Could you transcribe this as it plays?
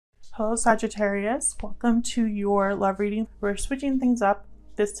Hello Sagittarius, welcome to your love reading. We're switching things up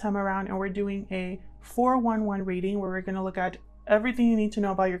this time around and we're doing a 411 reading where we're going to look at everything you need to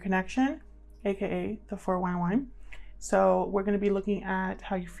know about your connection, aka the 411. So we're going to be looking at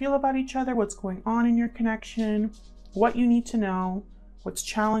how you feel about each other, what's going on in your connection, what you need to know, what's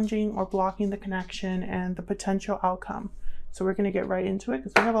challenging or blocking the connection, and the potential outcome. So we're going to get right into it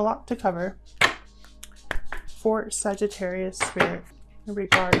because we have a lot to cover for Sagittarius spirit. In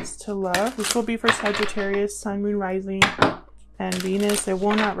regards to love, this will be for Sagittarius, Sun, Moon, Rising, and Venus. It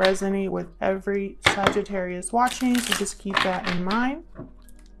will not resonate with every Sagittarius watching, so just keep that in mind.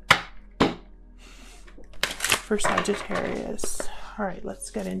 For Sagittarius. All right, let's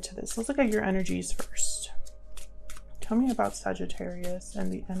get into this. Let's look at your energies first. Tell me about Sagittarius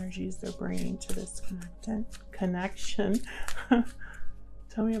and the energies they're bringing to this connection.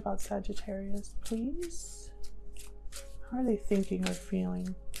 Tell me about Sagittarius, please. How are they thinking or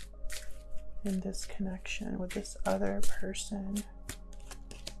feeling in this connection with this other person?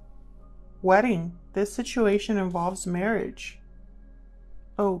 Wedding. This situation involves marriage.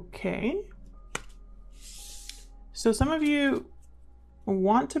 Okay. So some of you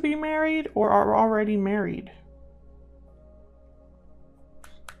want to be married or are already married.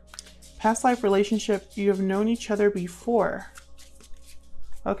 Past life relationship, you have known each other before.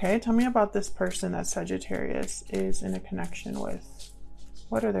 Okay, tell me about this person that Sagittarius is in a connection with.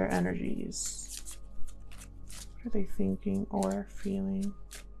 What are their energies? What are they thinking or feeling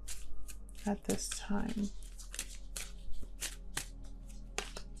at this time?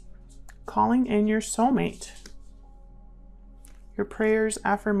 Calling in your soulmate. Your prayers,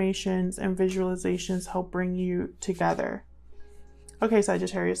 affirmations, and visualizations help bring you together. Okay,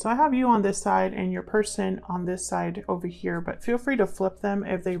 Sagittarius, so I have you on this side and your person on this side over here, but feel free to flip them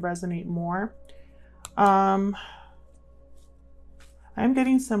if they resonate more. I'm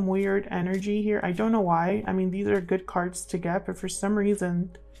getting some weird energy here. I don't know why. I mean, these are good cards to get, but for some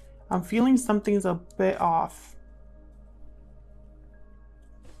reason, I'm feeling something's a bit off.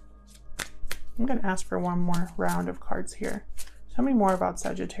 I'm going to ask for one more round of cards here. Tell me more about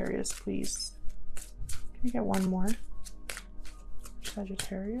Sagittarius, please. Can you get one more?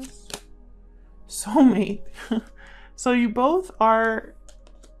 Sagittarius. Soulmate. So you both are,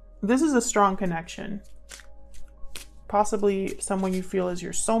 this is a strong connection. Possibly someone you feel is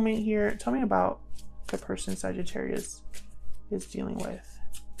your soulmate here. Tell me about the person Sagittarius is dealing with.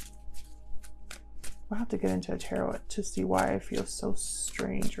 We'll have to get into a tarot to see why I feel so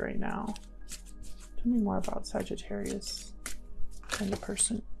strange right now. Tell me more about Sagittarius and the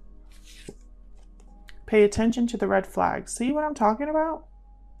person. Pay attention to the red flags. See what I'm talking about?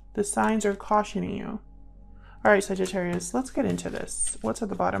 The signs are cautioning you. All right, Sagittarius, let's get into this. What's at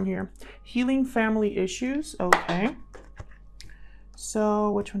the bottom here? Healing family issues. Okay.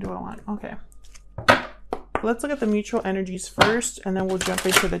 So which one do I want? Okay. Let's look at the mutual energies first, and then we'll jump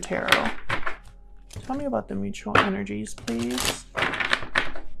into the tarot. Tell me about the mutual energies, please.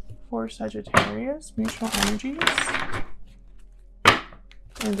 For Sagittarius, mutual energies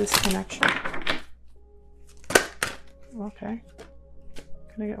in this connection. Okay.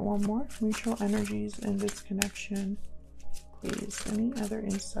 Can I get one more? Mutual energies in this connection, please. Any other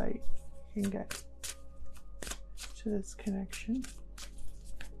insight you can get to this connection?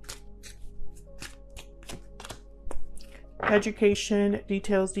 Education,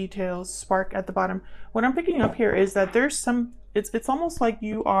 details, spark at the bottom. What I'm picking up here is that there's some, it's almost like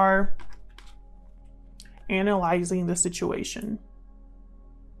you are analyzing the situation.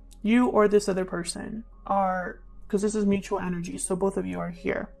 You or this other person are, because this is mutual energy, so both of you are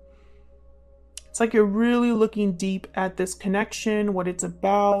here. It's like you're really looking deep at this connection, what it's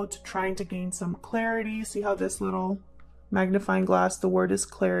about, trying to gain some clarity. See how this little magnifying glass, the word is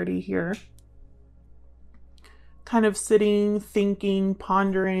clarity here. Kind of sitting, thinking,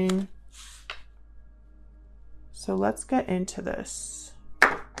 pondering. So let's get into this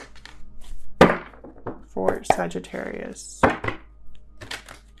for Sagittarius.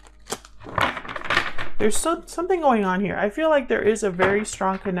 There's something going on here. I feel like there is a very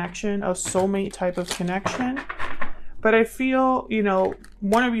strong connection, a soulmate type of connection. But I feel, you know,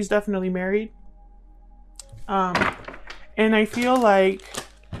 one of you is definitely married. And I feel like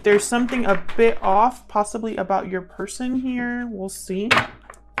there's something a bit off, possibly about your person here. We'll see.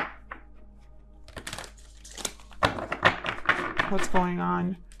 What's going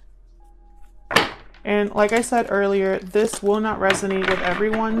on? And like I said earlier, this will not resonate with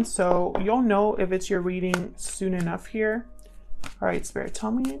everyone, so you'll know if it's your reading soon enough here. All right, Spirit, tell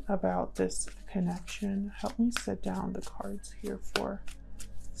me about this connection. Help me set down the cards here for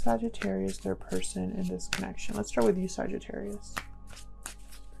Sagittarius, their person in this connection. Let's start with you, Sagittarius.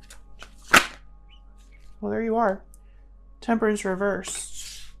 Well, there you are. Temperance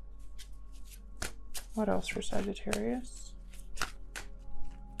reversed. What else for Sagittarius?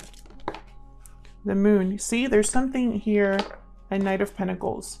 The moon. See, there's something here. And Knight of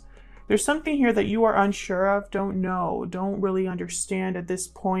Pentacles. There's something here that you are unsure of, don't know, don't really understand at this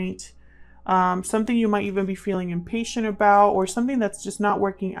point. Something you might even be feeling impatient about, or something that's just not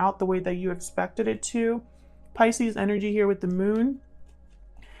working out the way that you expected it to. Pisces energy here with the moon.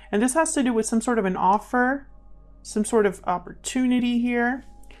 And this has to do with some sort of an offer, some sort of opportunity here.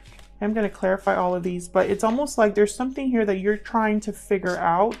 I'm going to clarify all of these, but it's almost like there's something here that you're trying to figure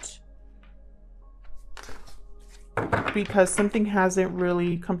out because something hasn't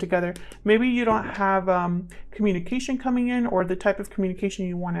really come together. Maybe you don't have communication coming in, or the type of communication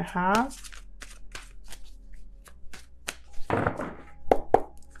you want to have.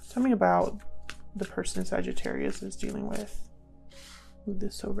 Tell me about the person Sagittarius is dealing with. Move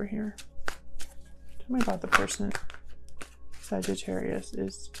this over here. Tell me about the person Sagittarius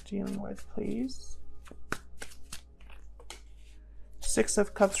is dealing with, please. Six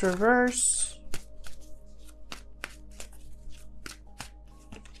of Cups reverse.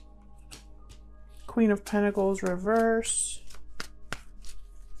 Queen of Pentacles reverse.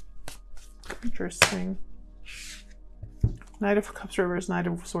 Interesting. Knight of Cups reverse, Knight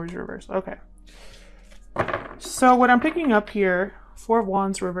of Swords reverse. Okay. So what I'm picking up here, Four of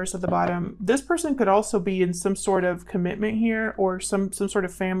Wands reverse at the bottom. This person could also be in some sort of commitment here, or some sort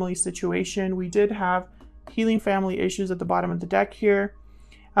of family situation. We did have healing family issues at the bottom of the deck here.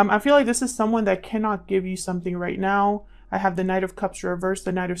 I feel like this is someone that cannot give you something right now. I have the Knight of Cups reversed,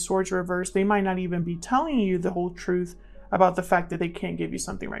 the Knight of Swords reversed. They might not even be telling you the whole truth about the fact that they can't give you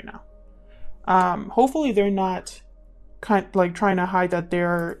something right now. Hopefully they're not like trying to hide that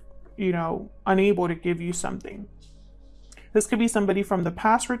they're, you know, unable to give you something. This could be somebody from the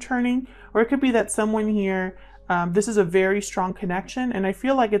past returning, or it could be that someone here, this is a very strong connection, and I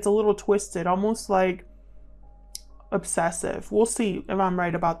feel like it's a little twisted, almost like obsessive. We'll see if I'm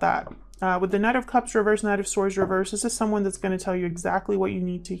right about that. With the Knight of Cups reverse, Knight of Swords reverse, this is someone that's going to tell you exactly what you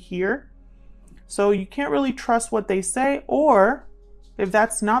need to hear. So you can't really trust what they say, or if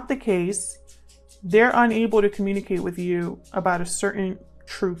that's not the case, they're unable to communicate with you about a certain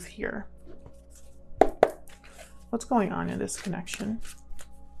truth here. What's going on in this connection?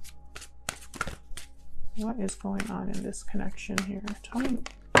 What is going on in this connection here? Tell me.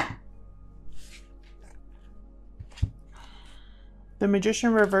 The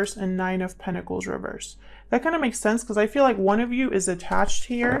Magician reverse and Nine of Pentacles reverse. That kind of makes sense because I feel like one of you is attached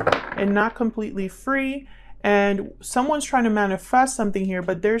here and not completely free, and someone's trying to manifest something here,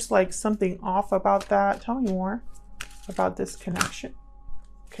 but there's like something off about that. Tell me more about this connection.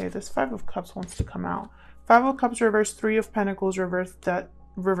 Okay, this Five of Cups wants to come out. Five of Cups reverse, Three of Pentacles reverse,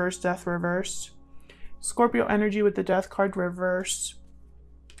 Death reversed. Scorpio energy with the Death card reversed.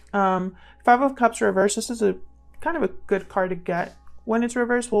 Five of Cups reverse. This is a kind of a good card to get when it's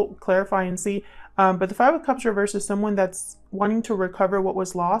reversed. We'll clarify and see. But the Five of Cups reverse is someone that's wanting to recover what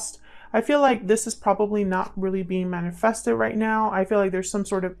was lost. I feel like this is probably not really being manifested right now. I feel like there's some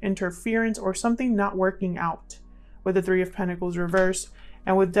sort of interference or something not working out with the Three of Pentacles reverse.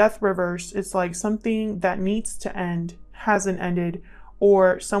 And with Death reverse, it's like something that needs to end hasn't ended,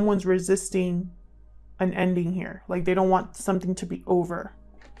 or someone's resisting an ending here. Like they don't want something to be over.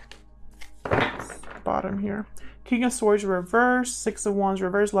 Bottom here. King of Swords reverse, Six of Wands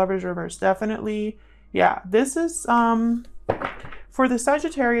reverse, Lovers reverse. Definitely. Yeah, this is for the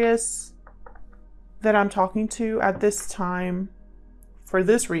Sagittarius that I'm talking to at this time for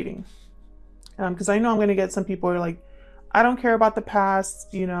this reading. Because I know I'm going to get some people who are like, I don't care about the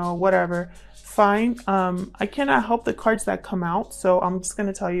past, you know, whatever. Fine. I cannot help the cards that come out. So I'm just going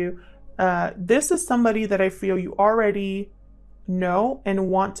to tell you, this is somebody that I feel you already know and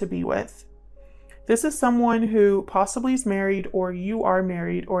want to be with. This is someone who possibly is married, or you are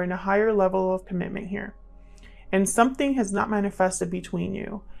married, or in a higher level of commitment here. And something has not manifested between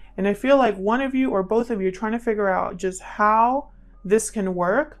you. And I feel like one of you or both of you are trying to figure out just how this can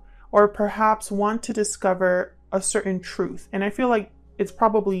work, or perhaps want to discover a certain truth. And I feel like it's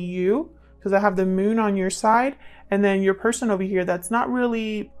probably you, because I have the moon on your side, and then your person over here that's not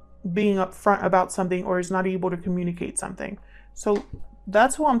really being upfront about something, or is not able to communicate something. So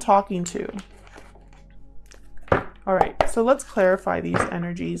that's who I'm talking to. All right, so let's clarify these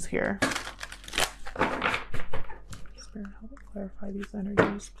energies here. Spirit, help me clarify these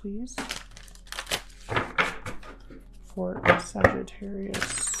energies, please. For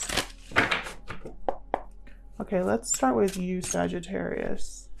Sagittarius. Okay, let's start with you,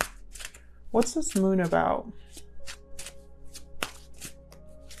 Sagittarius. What's this moon about?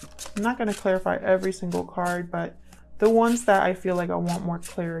 I'm not going to clarify every single card, but the ones that I feel like I want more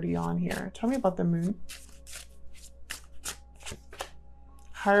clarity on here. Tell me about the moon.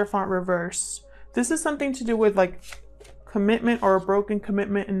 Hierophant reverse. This is something to do with like commitment or a broken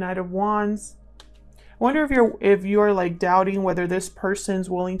commitment and Knight of Wands. I wonder if you're like doubting whether this person's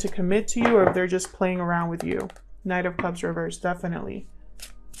willing to commit to you or if they're just playing around with you. Knight of Cups reverse, definitely.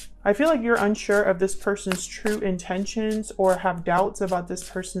 I feel like you're unsure of this person's true intentions or have doubts about this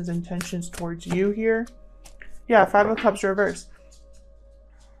person's intentions towards you here. Yeah, Five of Cups reverse.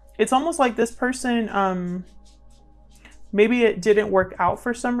 It's almost like this person, maybe it didn't work out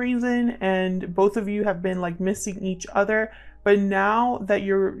for some reason and both of you have been like missing each other. But now that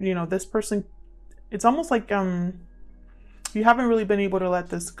you're, you know, this person, it's almost like you haven't really been able to let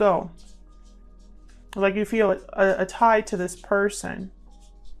this go. Like you feel a tie to this person.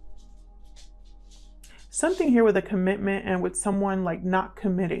 Something here with a commitment and with someone like not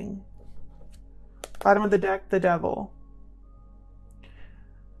committing. Bottom of the deck, the Devil.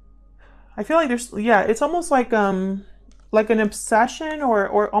 I feel like there's, yeah, it's almost like an obsession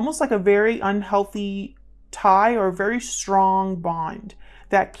or almost like a very unhealthy tie or a very strong bond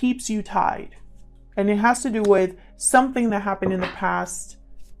that keeps you tied. And it has to do with something that happened in the past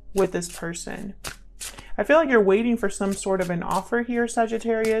with this person. I feel like you're waiting for some sort of an offer here,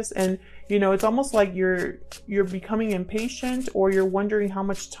 Sagittarius, and you know, it's almost like you're becoming impatient or you're wondering how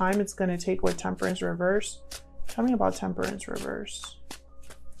much time it's going to take with Temperance reverse. Tell me about Temperance reverse.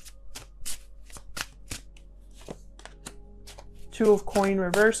 Two of Coin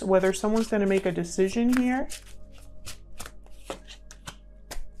reverse, whether someone's going to make a decision here.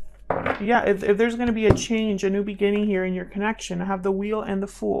 Yeah, if there's going to be a change, a new beginning here in your connection. I have the Wheel and the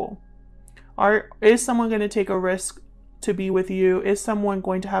Fool. Is someone going to take a risk to be with you? Is someone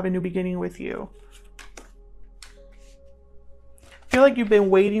going to have a new beginning with you? I feel like you've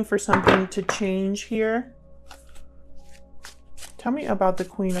been waiting for something to change here. Tell me about the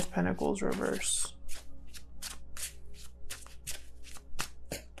Queen of Pentacles reverse.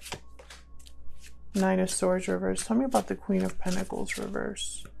 Nine of Swords reverse. Tell me about the Queen of Pentacles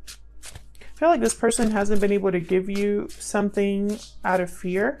reverse. I feel like this person hasn't been able to give you something out of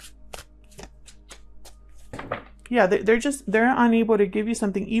fear. Yeah, they're unable to give you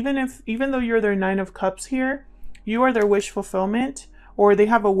something, even though you're their Nine of Cups here, you are their wish fulfillment, or they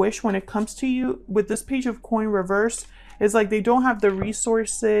have a wish when it comes to you. With this Page of Coin reverse, it's like they don't have the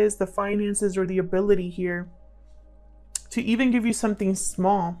resources, the finances, or the ability here to even give you something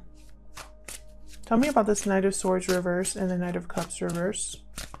small. Tell me about this Knight of Swords reverse and the Knight of Cups reverse.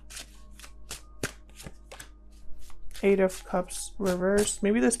 Eight of Cups reverse.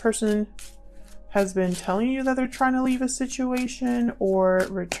 Maybe this person has been telling you that they're trying to leave a situation or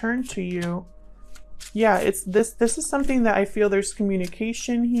return to you. Yeah, it's this is something that I feel there's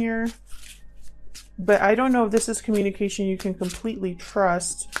communication here, but I don't know if this is communication you can completely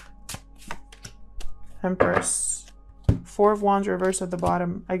trust. Empress. Four of Wands reverse at the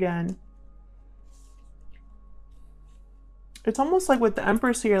bottom again. It's almost like with the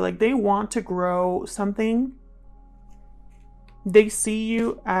Empress here, like they want to grow something. They see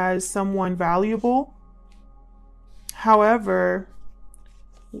you as someone valuable. However,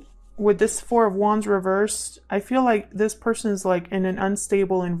 with this Four of Wands reversed, I feel like this person is like in an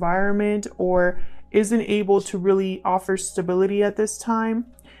unstable environment or isn't able to really offer stability at this time.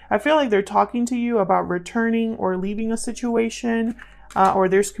 I feel like they're talking to you about returning or leaving a situation, or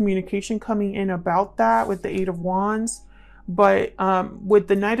there's communication coming in about that with the Eight of Wands. But with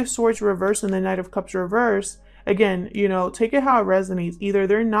the Knight of Swords reverse and the Knight of Cups reverse, again, you know, take it how it resonates. Either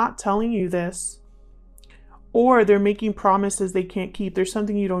they're not telling you this or they're making promises they can't keep. There's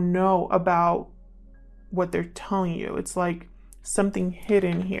something you don't know about what they're telling you. It's like something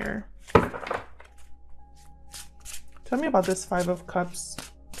hidden here. Tell me about this Five of Cups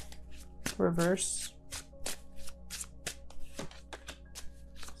reverse.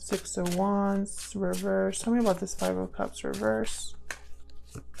 Six of Wands reverse. Tell me about this Five of Cups reverse.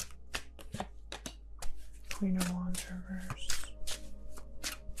 Queen of Wands reverse.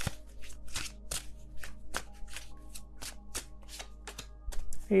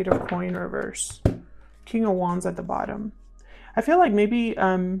 Eight of Coin reverse. King of Wands at the bottom. I feel like maybe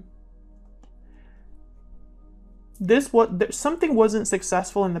something wasn't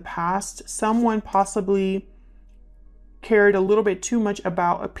successful in the past. Someone possibly cared a little bit too much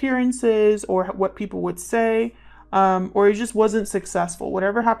about appearances or what people would say, or it just wasn't successful.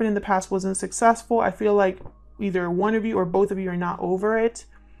 Whatever happened in the past wasn't successful. I feel like either one of you or both of you are not over it.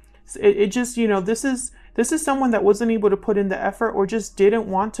 It just, you know, this is This is someone that wasn't able to put in the effort or just didn't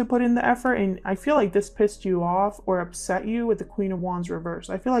want to put in the effort. And I feel like this pissed you off or upset you with the Queen of Wands reverse.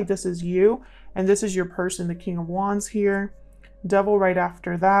 I feel like this is you and this is your person, the King of Wands here. Devil right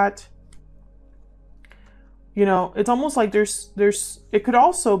after that. You know, it's almost like it could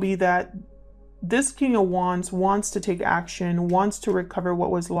also be that this King of Wands wants to take action, wants to recover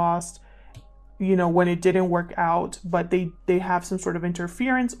what was lost, you know, when it didn't work out, but they have some sort of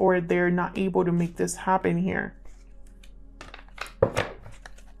interference or they're not able to make this happen here.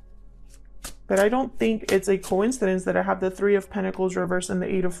 But I don't think it's a coincidence that I have the Three of Pentacles reverse and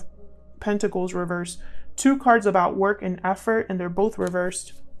the Eight of Pentacles reverse. Two cards about work and effort, and they're both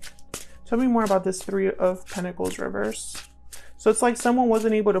reversed. Tell me more about this Three of Pentacles reverse. So it's like someone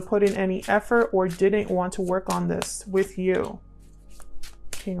wasn't able to put in any effort or didn't want to work on this with you.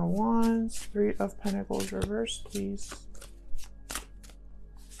 King of Wands, Three of Pentacles reverse, please.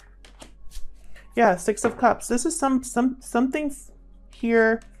 Yeah, Six of Cups. This is something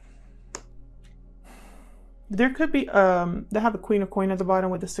here. There could be, they have a Queen of Coin at the bottom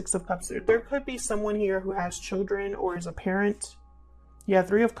with the Six of Cups. There could be someone here who has children or is a parent. Yeah,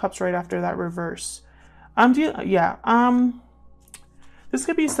 Three of Cups right after that reverse. This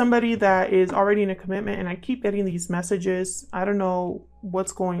could be somebody that is already in a commitment, and I keep getting these messages. I don't know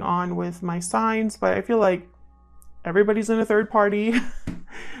what's going on with my signs, but I feel like everybody's in a third party.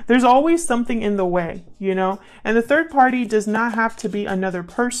 There's always something in the way, you know? And the third party does not have to be another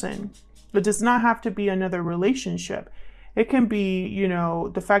person. It does not have to be another relationship. It can be, you know,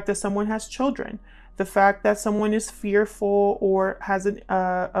 the fact that someone has children, the fact that someone is fearful or has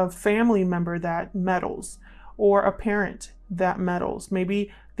a family member that meddles, or a parent that meddles.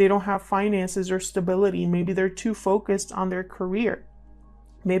 Maybe they don't have finances or stability. Maybe they're too focused on their career.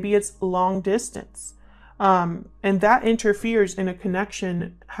 Maybe it's long distance. And that interferes in a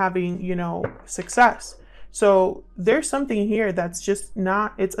connection having, you know, success. So there's something here that's just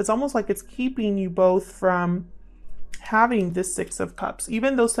not, it's almost like it's keeping you both from having this Six of Cups,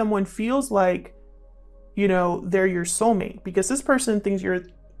 even though someone feels like, you know, they're your soulmate, because this person thinks you're,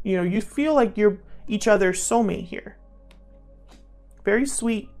 you know, you feel like you're each other's soulmate here. Very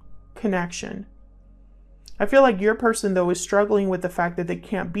sweet connection. I feel like your person, though, is struggling with the fact that they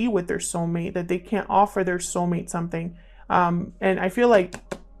can't be with their soulmate, that they can't offer their soulmate something. And I feel like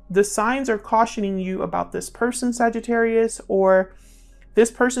the signs are cautioning you about this person, Sagittarius, or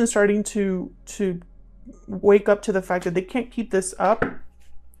this person starting to wake up to the fact that they can't keep this up.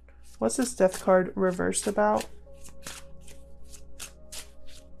 What's this Death card reversed about?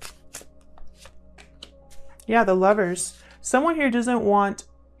 Yeah, the Lovers. Someone here doesn't want,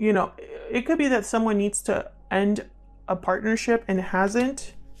 you know, it could be that someone needs to end a partnership and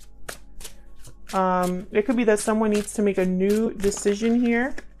hasn't. It could be that someone needs to make a new decision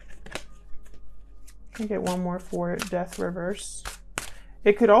here. Can I get one more for Death reverse?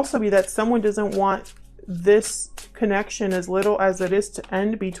 It could also be that someone doesn't want this connection, as little as it is, to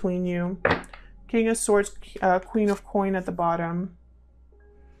end between you. King of Swords, Queen of Coin at the bottom.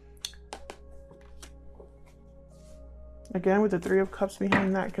 Again, with the Three of Cups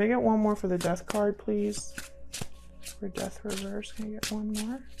behind that. Can I get one more for the Death card, please? For Death reverse, can I get one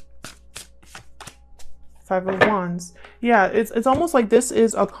more? Five of Wands. Yeah, it's almost like this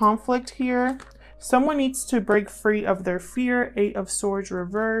is a conflict here. Someone needs to break free of their fear. Eight of Swords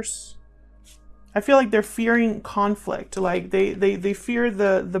reverse. I feel like they're fearing conflict. Like they fear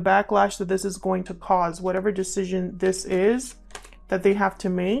the backlash that this is going to cause, whatever decision this is that they have to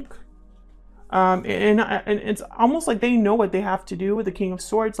make. And it's almost like they know what they have to do with the King of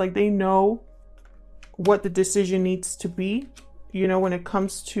Swords. Like they know what the decision needs to be, you know, when it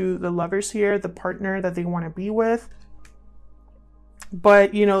comes to the Lovers here, the partner that they want to be with.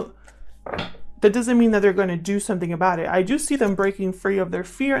 But, you know, that doesn't mean that they're going to do something about it. I do see them breaking free of their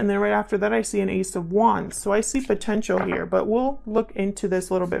fear. And then right after that, I see an Ace of Wands. So I see potential here, but we'll look into this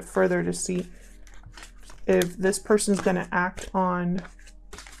a little bit further to see if this person's going to act on,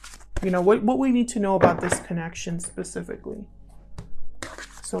 you know, what we need to know about this connection specifically.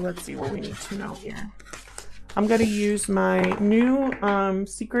 So let's see what we need to know here. I'm going to use my new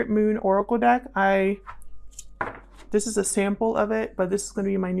Secret Moon Oracle deck. This is a sample of it, but this is going to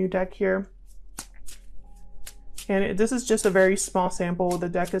be my new deck here. And this is just a very small sample. The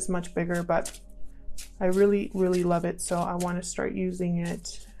deck is much bigger, but I really, really love it. So I want to start using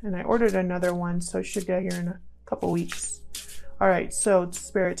it. And I ordered another one, so I should get here in a couple weeks. All right, so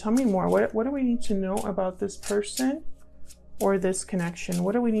Spirit, tell me more. What do we need to know about this person or this connection?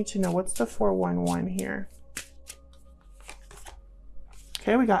 What do we need to know? What's the 411 here?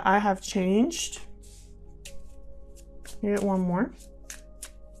 Okay, we got I have changed. You get one more.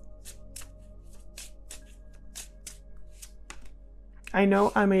 I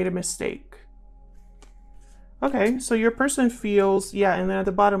know I made a mistake. Okay, so your person feels, yeah, and then at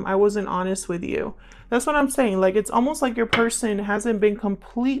the bottom, I wasn't honest with you. That's what I'm saying. Like, it's almost like your person hasn't been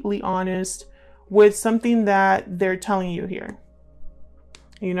completely honest with something that they're telling you here.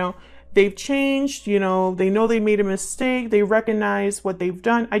 You know, they've changed, you know they made a mistake. They recognize what they've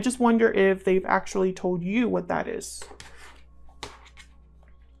done. I just wonder if they've actually told you what that is.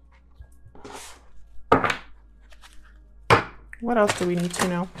 What else do we need to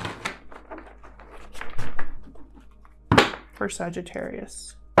know for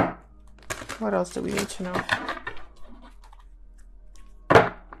Sagittarius? What else do we need to know?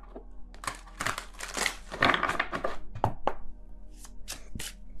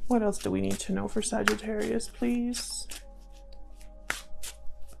 What else do we need to know for Sagittarius, please?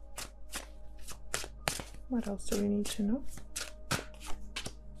 What else do we need to know?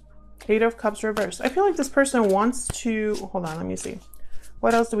 Eight of Cups reversed. I feel like this person wants to, hold on, let me see.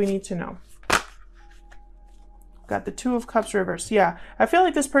 What else do we need to know? Got the Two of Cups reversed. Yeah, I feel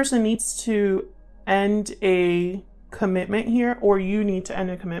like this person needs to end a commitment here, or you need to end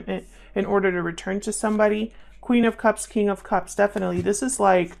a commitment in order to return to somebody. Queen of Cups, King of Cups, definitely. This is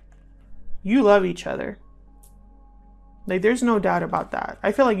like, you love each other. Like, there's no doubt about that.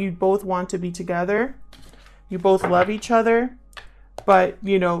 I feel like you both want to be together. You both love each other. But,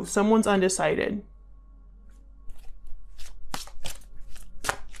 you know, someone's undecided.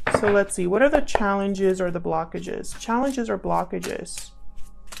 So let's see. What are the challenges or the blockages? Challenges or blockages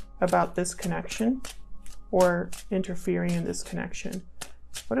about this connection or interfering in this connection?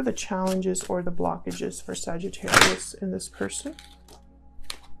 What are the challenges or the blockages for Sagittarius in this person?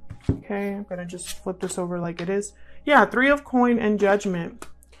 Okay, I'm going to just flip this over like it is. Yeah, Three of Coin and Judgment.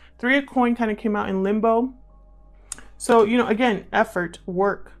 Three of Coin kind of came out in limbo. So, you know, again, effort,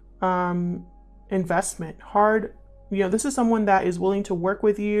 work, investment, hard. You know, this is someone that is willing to work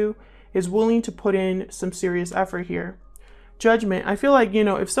with you, is willing to put in some serious effort here. Judgment. I feel like, you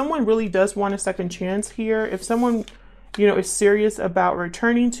know, if someone really does want a second chance here, if someone, you know, is serious about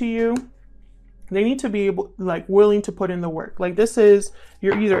returning to you, they need to be able, like, willing to put in the work. Like, this is,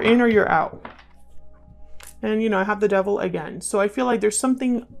 you're either in or you're out. And, you know, I have the Devil again. So I feel like there's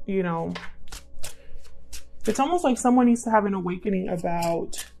something, you know, it's almost like someone needs to have an awakening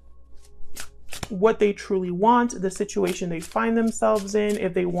about what they truly want, the situation they find themselves in,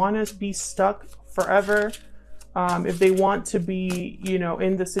 if they want to be stuck forever, if they want to be, you know,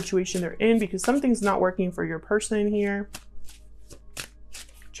 in the situation they're in, because something's not working for your person here.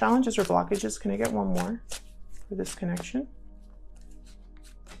 Challenges or blockages. Can I get one more for this connection?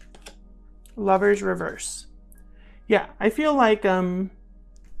 Lovers reverse. Yeah, I feel like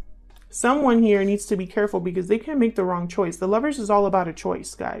someone here needs to be careful because they can make the wrong choice. The Lovers is all about a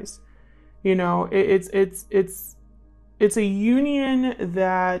choice, guys. You know, it's a union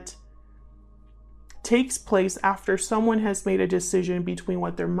that takes place after someone has made a decision between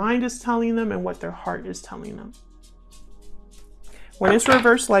what their mind is telling them and what their heart is telling them. When it's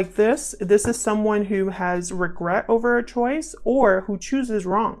reversed like this, this is someone who has regret over a choice or who chooses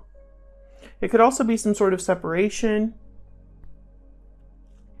wrong. It could also be some sort of separation.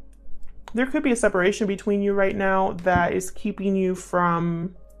 There could be a separation between you right now that is keeping you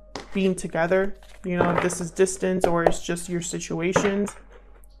from being together. You know, if this is distance or it's just your situations.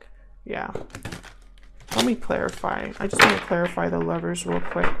 Yeah. Let me clarify. I just want to clarify the Lovers real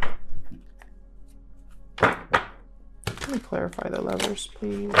quick. Let me clarify the Lovers,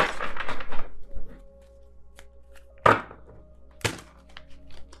 please.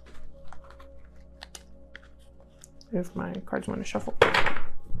 If my cards want to shuffle.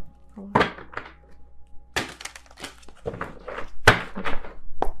 Hold on. Okay.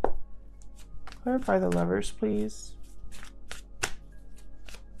 Clarify the Lovers, please.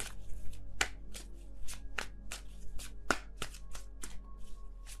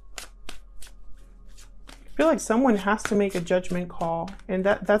 I feel like someone has to make a judgment call, and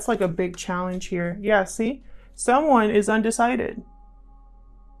that's like a big challenge here. Yeah, see? Someone is undecided.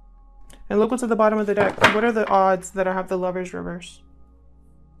 And look what's at the bottom of the deck. What are the odds that I have the Lovers reverse?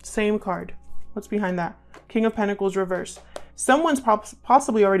 Same card. What's behind that? King of Pentacles reverse. Someone's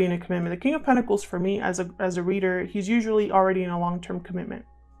possibly already in a commitment. The King of Pentacles, for me as a reader, he's usually already in a long-term commitment.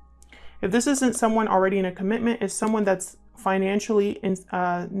 If this isn't someone already in a commitment, it's someone that's financially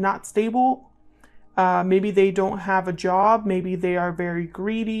not stable. Maybe they don't have a job. Maybe they are very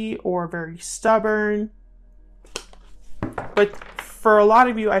greedy or very stubborn. But for a lot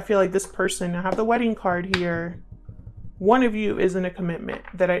of you, I feel like this person, I have the Wedding card here. One of you is in a commitment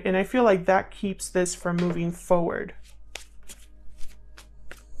and I feel like that keeps this from moving forward.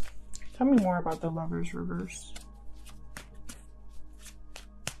 Tell me more about the Lovers reverse.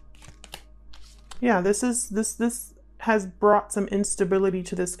 Yeah, this has brought some instability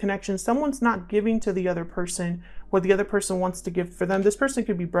to this connection. Someone's not giving to the other person what the other person wants to give for them. This person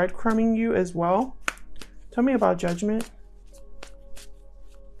could be breadcrumbing you as well. Tell me about judgment.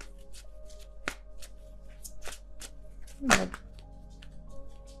 Oh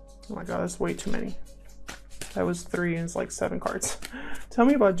my God, that's way too many. That was 3 and it's like 7 cards. Tell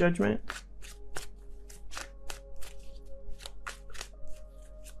me about judgment.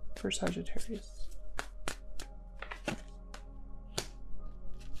 For Sagittarius.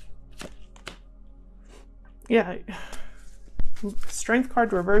 Yeah. Strength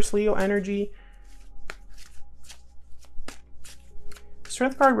card reverse, Leo energy.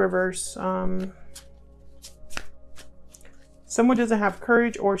 Strength card reverse. Someone doesn't have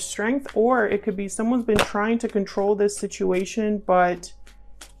courage or strength, or it could be someone's been trying to control this situation, but,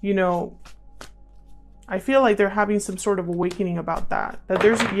 you know, I feel like they're having some sort of awakening about that. That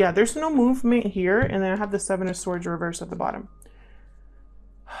there's no movement here, and then I have the 7 of Swords reverse at the bottom.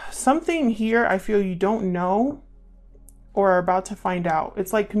 Something here I feel you don't know or are about to find out.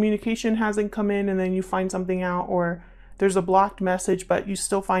 It's like communication hasn't come in and then you find something out, or there's a blocked message but you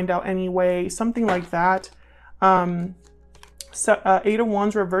still find out anyway, something like that. So 8 of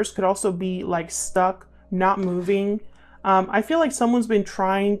Wands reverse could also be like stuck, not moving. I feel like someone's been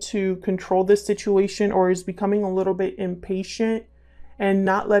trying to control this situation or is becoming a little bit impatient and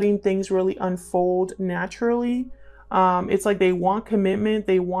not letting things really unfold naturally. It's like they want commitment,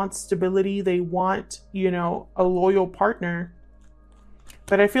 they want stability, they want, you know, a loyal partner.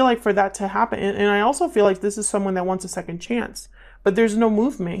 But I feel like for that to happen, and I also feel like this is someone that wants a second chance, but there's no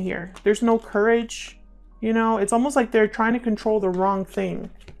movement here. There's no courage, you know, it's almost like they're trying to control the wrong thing.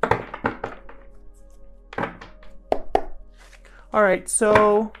 All right,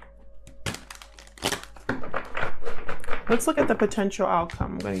 so let's look at the potential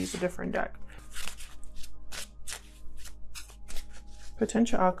outcome. I'm going to use a different deck.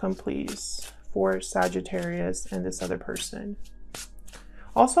 Potential outcome, please, for Sagittarius and this other person.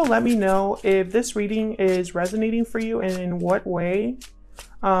 Also, let me know if this reading is resonating for you and in what way.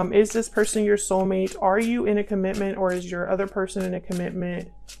 Is this person your soulmate? Are you in a commitment, or is your other person in a commitment?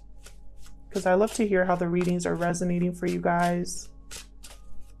 Because I love to hear how the readings are resonating for you guys.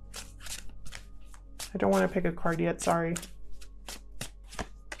 I don't want to pick a card yet, sorry. Here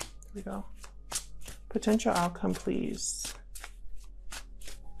we go. Potential outcome, please,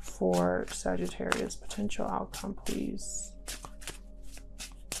 for Sagittarius. Potential outcome, please.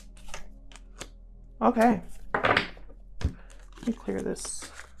 Okay. Let me clear this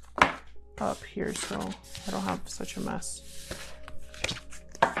up here so I don't have such a mess.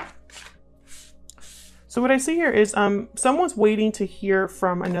 So what I see here is someone's waiting to hear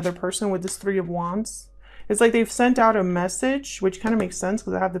from another person with this 3 of Wands. It's like they've sent out a message, which kind of makes sense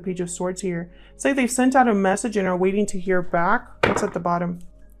because I have the Page of Swords here. It's like they've sent out a message and are waiting to hear back. What's at the bottom?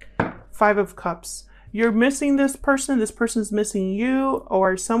 5 of Cups. You're missing this person's missing you,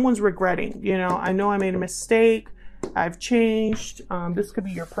 or someone's regretting, you know, I know I made a mistake, I've changed. This could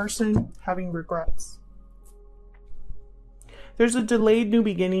be your person having regrets. There's a delayed new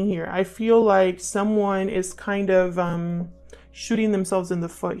beginning here. I feel like someone is kind of shooting themselves in the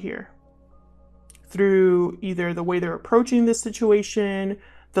foot here through either the way they're approaching this situation,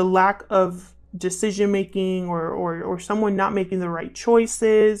 the lack of decision making, or someone not making the right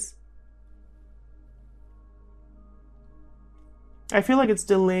choices. I feel like it's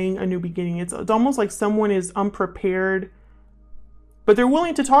delaying a new beginning. It's almost like someone is unprepared, but they're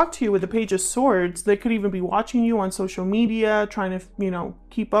willing to talk to you with the Page of Swords. They could even be watching you on social media, trying to, you know,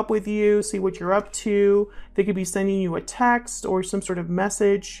 keep up with you, see what you're up to. They could be sending you a text or some sort of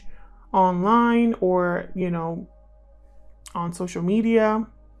message online, or, you know, on social media.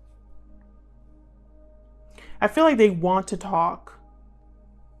 I feel like they want to talk.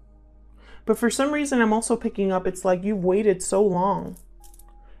 But for some reason, I'm also picking up, it's like you've waited so long.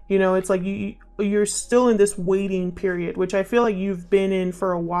 You know, it's like you're still in this waiting period, which I feel like you've been in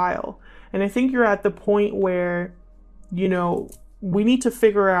for a while. And I think you're at the point where, you know, we need to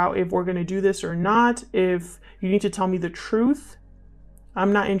figure out if we're going to do this or not. If you need to tell me the truth.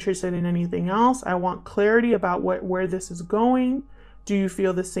 I'm not interested in anything else. I want clarity about where this is going. Do you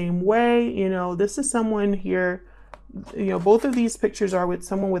feel the same way? You know, this is someone here. You know, both of these pictures are with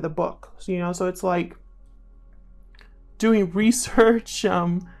someone with a book, you know, so it's like doing research,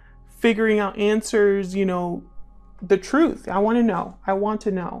 figuring out answers, you know, the truth. I want to know. I want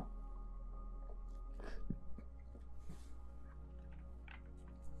to know.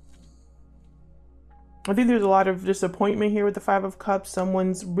 I think there's a lot of disappointment here with the 5 of Cups.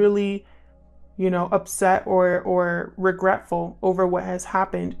 Someone's really upset or regretful over what has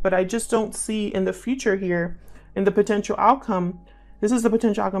happened. But I just don't see in the future here, in the potential outcome. This is the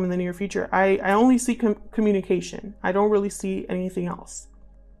potential outcome in the near future. I only see communication. I don't really see anything else.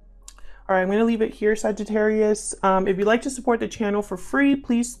 All right, I'm going to leave it here, Sagittarius. If you'd like to support the channel for free,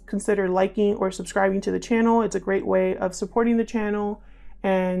 please consider liking or subscribing to the channel. It's a great way of supporting the channel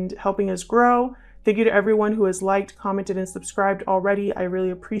and helping us grow. Thank you to everyone who has liked, commented, and subscribed already. I really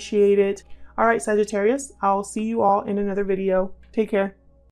appreciate it. All right, Sagittarius, I'll see you all in another video. Take care.